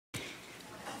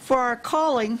for our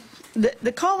calling,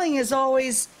 the calling is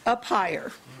always up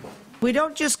higher. We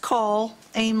don't just call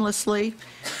aimlessly.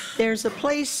 There's a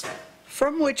place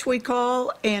from which we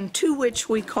call and to which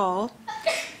we call.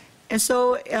 And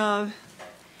so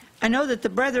I know that the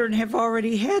brethren have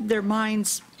already had their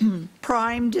minds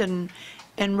primed and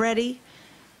ready,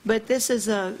 but this is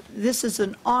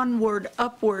an onward,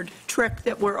 upward trek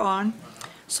that we're on.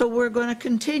 So we're going to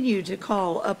continue to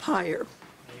call up higher.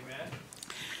 Amen.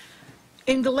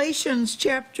 In Galatians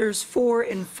chapters 4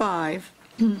 and 5,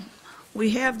 we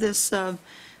have this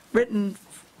written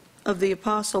of the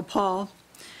Apostle Paul.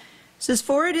 It says,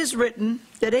 "For it is written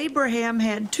that Abraham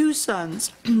had two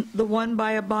sons, the one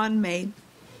by a bondmaid,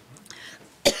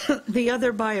 the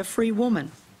other by a free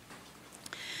woman.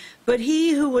 But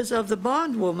he who was of the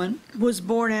bondwoman was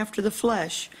born after the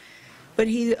flesh, but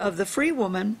he of the free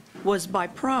woman was by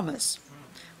promise,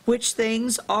 which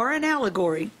things are an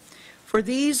allegory. For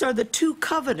these are the two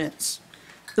covenants,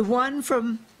 the one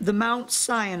from the Mount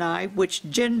Sinai, which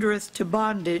gendereth to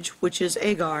bondage, which is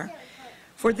Agar.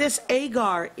 For this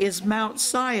Agar is Mount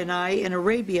Sinai in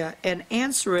Arabia, and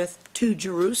answereth to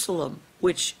Jerusalem,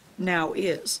 which now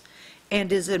is,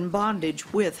 and is in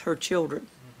bondage with her children.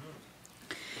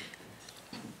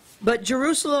 But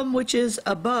Jerusalem, which is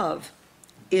above,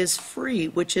 is free,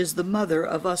 which is the mother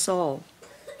of us all.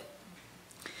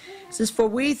 It says, for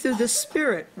we through the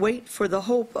Spirit wait for the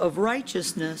hope of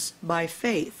righteousness by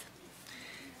faith.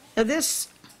 Now this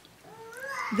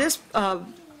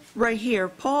right here,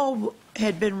 Paul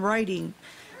had been writing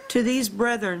to these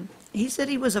brethren. He said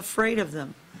he was afraid of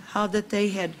them, how that they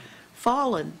had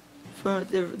fallen,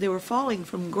 they were falling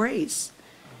from grace.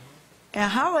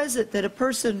 And how is it that a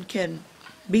person can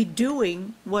be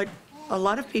doing what a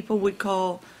lot of people would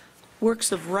call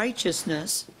works of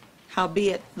righteousness,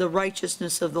 howbeit the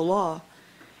righteousness of the law,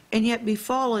 and yet be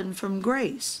fallen from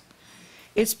grace?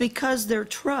 It's because their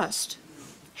trust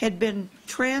had been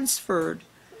transferred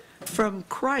from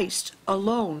Christ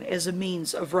alone as a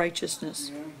means of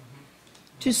righteousness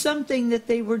to something that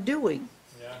they were doing.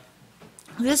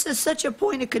 This is such a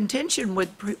point of contention with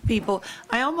people.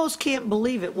 I almost can't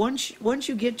believe it. Once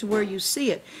you get to where you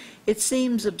see it, it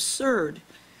seems absurd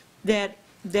that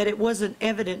it wasn't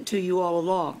evident to you all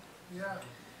along.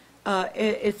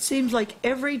 It seems like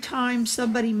every time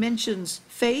somebody mentions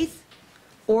faith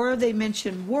or they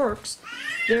mention works,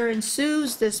 there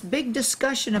ensues this big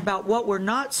discussion about what we're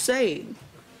not saying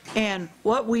and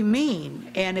what we mean,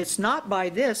 and it's not by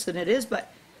this and it is by...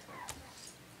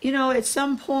 You know, at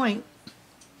some point,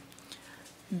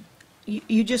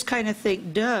 you just kind of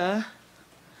think, duh.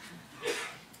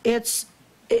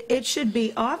 It should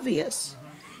be obvious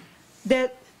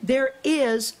that there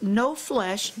is no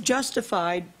flesh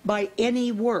justified by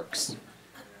any works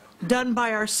done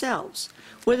by ourselves,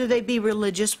 whether they be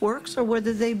religious works or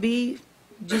whether they be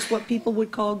just what people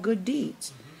would call good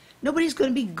deeds. Nobody's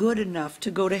going to be good enough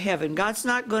to go to heaven. God's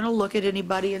not going to look at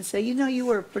anybody and say, you know, you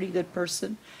were a pretty good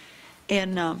person,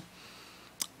 and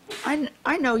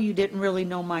I know you didn't really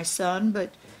know my son,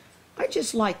 but I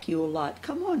just like you a lot.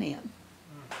 Come on in.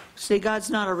 See, God's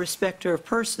not a respecter of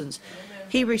persons.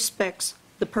 He respects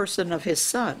the person of his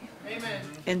son. Amen.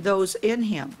 And those in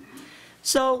him.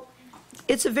 So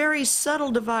it's a very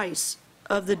subtle device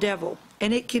of the devil,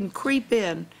 and it can creep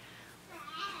in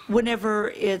whenever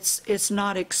it's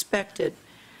not expected.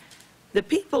 The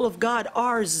people of God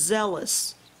are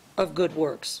zealous of good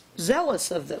works,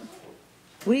 zealous of them.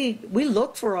 We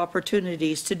look for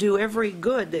opportunities to do every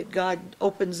good that God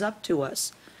opens up to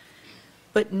us.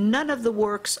 But none of the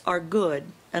works are good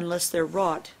unless they're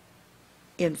wrought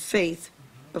in faith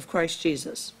of Christ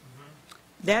Jesus.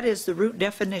 That is the root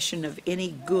definition of any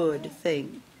good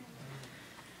thing.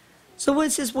 So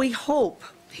it says we hope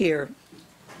here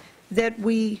that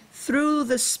we, through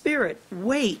the Spirit,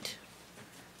 wait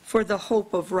for the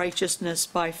hope of righteousness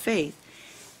by faith.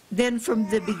 Then from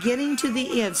the beginning to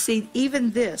the end, see,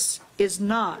 even this is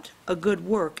not a good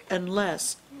work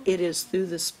unless it is through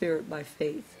the Spirit by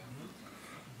faith.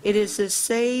 It is the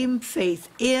same faith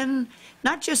in,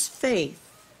 not just faith,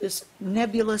 this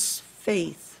nebulous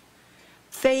faith.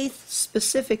 Faith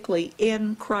specifically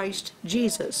in Christ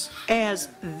Jesus as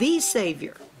the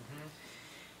Savior.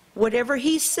 Whatever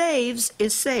he saves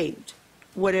is saved.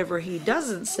 Whatever he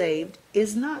doesn't save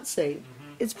is not saved.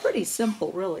 It's pretty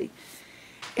simple, really.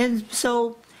 And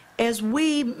so as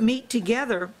we meet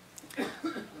together,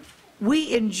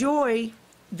 we enjoy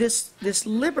this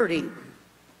liberty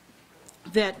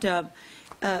that,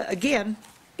 again,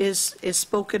 is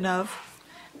spoken of,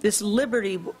 this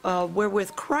liberty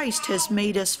wherewith Christ has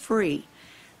made us free,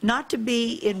 not to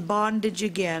be in bondage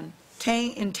again,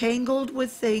 entangled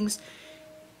with things.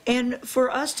 And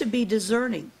for us to be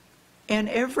discerning, and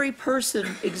every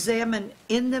person examine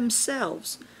in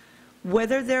themselves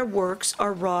whether their works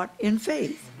are wrought in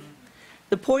faith.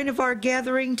 The point of our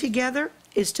gathering together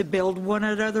is to build one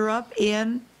another up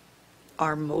in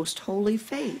our most holy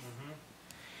faith,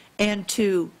 and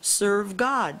to serve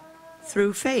God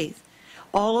through faith.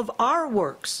 All of our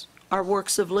works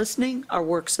of listening, our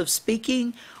works of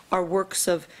speaking, our works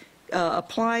of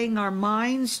applying our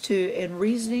minds to and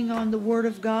reasoning on the Word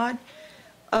of God,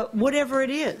 whatever it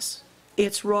is,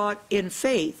 it's wrought in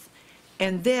faith,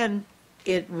 and then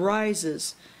it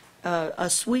rises a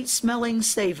sweet-smelling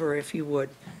savor, if you would,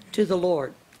 to the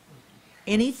Lord.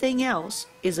 Anything else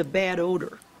is a bad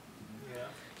odor.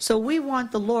 So we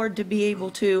want the Lord to be able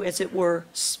to, as it were,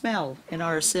 smell in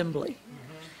our assembly,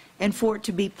 and for it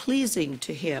to be pleasing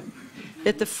to Him,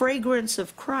 that the fragrance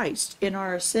of Christ in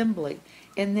our assembly,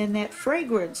 and then that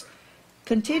fragrance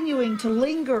continuing to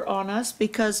linger on us,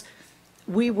 because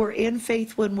we were in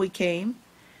faith when we came.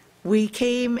 We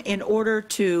came in order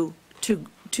to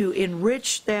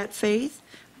enrich that faith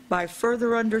by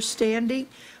further understanding,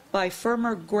 by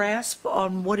firmer grasp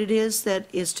on what it is that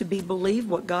is to be believed,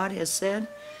 what God has said,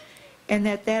 and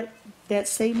that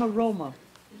same aroma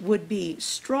would be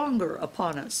stronger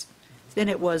upon us than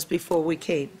it was before we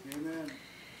came. Amen.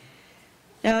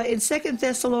 Now, in 2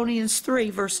 Thessalonians 3,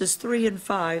 verses 3 and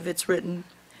 5, it's written,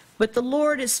 "But the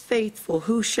Lord is faithful,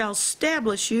 who shall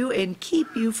establish you and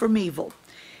keep you from evil.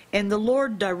 And the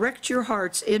Lord direct your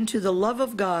hearts into the love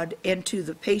of God and to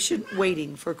the patient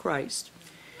waiting for Christ."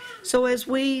 So as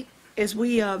we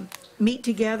meet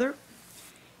together,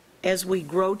 as we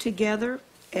grow together,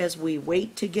 as we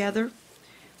wait together,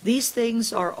 these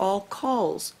things are all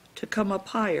calls to come up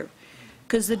higher.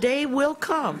 Because the day will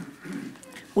come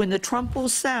when the trump will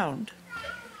sound,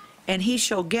 and He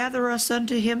shall gather us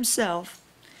unto Himself,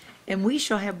 and we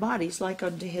shall have bodies like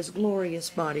unto His glorious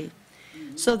body,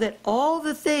 so that all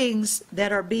the things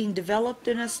that are being developed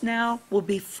in us now will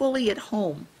be fully at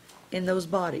home in those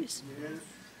bodies. Yes.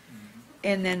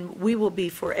 And then we will be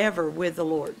forever with the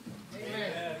Lord.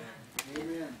 Amen.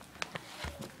 Amen.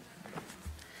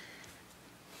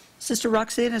 Sister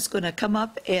Roxanne is going to come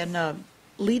up and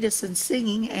lead us in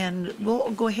singing, and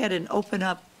we'll go ahead and open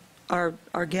up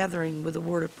our gathering with a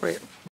word of prayer.